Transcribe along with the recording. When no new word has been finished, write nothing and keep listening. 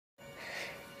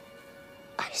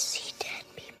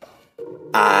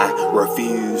I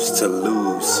refuse to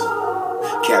lose.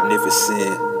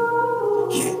 Capnificent,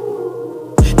 yeah.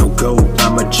 No go,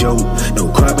 I'm a joke.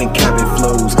 No carbon copy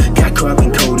flows. Got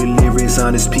carbon coded lyrics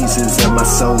on these pieces of my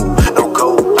soul. No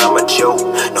go, I'm a joke.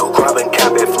 No carbon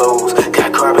copy flows.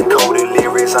 Got carbon coded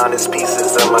lyrics on these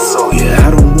pieces of my soul. Yeah,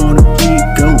 I don't wanna be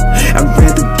a goat. I'd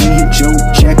rather be a joke.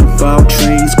 Jack of all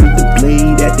trades with the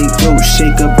blade at they throat.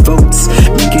 Shake up votes,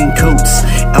 making coats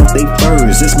out they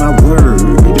furs. It's my word,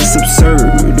 it's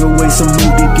absurd. The way some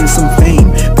movie get some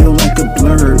fame feel like a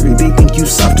blur. They think you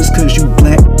soft just cause you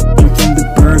black and from the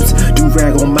burbs. Do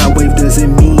rag on my wave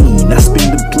doesn't mean I spin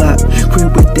the block.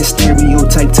 Quit with that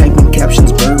stereotype typing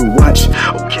captions, bird watch.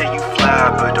 Okay, you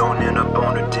fly but don't end up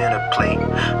on a dinner plate.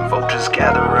 Vultures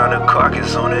gather around a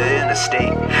carcass on the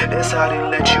interstate. That's how they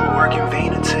let you work in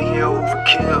vain until you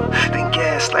overkill. Then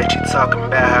gaslight you talking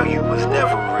about how you was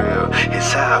never real.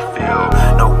 It's how I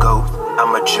feel. No goat,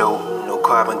 I'm a joke. No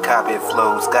carbon copy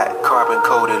flows. Got carbon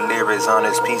coded lyrics on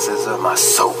these pieces of my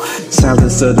soul.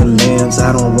 Silence of the lambs,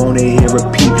 I don't wanna hear a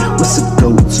peep. What's a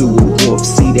goat to a wolf?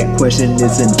 See, that question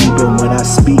isn't deeper when I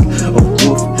speak of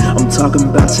wolf. I'm talking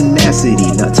about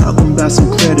tenacity, not talking about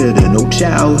some predator. No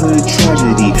childhood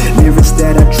tragedy. Lyrics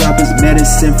that I drop is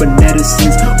medicine for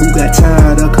netizens who got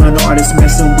tired of con artists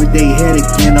messing with their head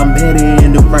again. I'm headed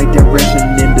in the right direction,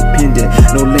 independent,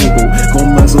 no label.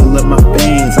 Gon' muzzle up my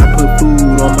veins, I put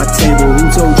food on my table. Who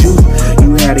told you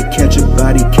you had to catch a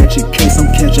body, catch a case? I'm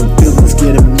catching feelings,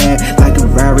 getting mad like a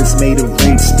virus made of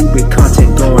rage. Stupid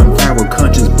content going viral,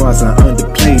 conscious bars are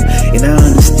underplayed. And I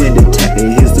understand the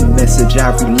tactic, here's the message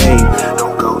I relay.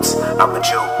 No goats, I'm a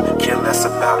joke, care less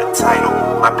about a title.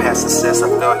 My past success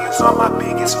and failures are my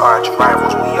biggest arch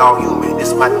rivals. We all human,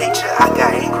 it's my nature, I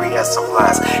got angry at some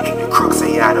lies. Hate the crooks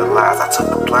they idolize, I took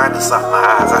the blindness off my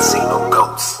eyes. I see no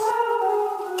goats.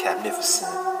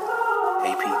 Capnificent,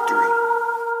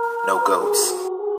 AP3, no goats.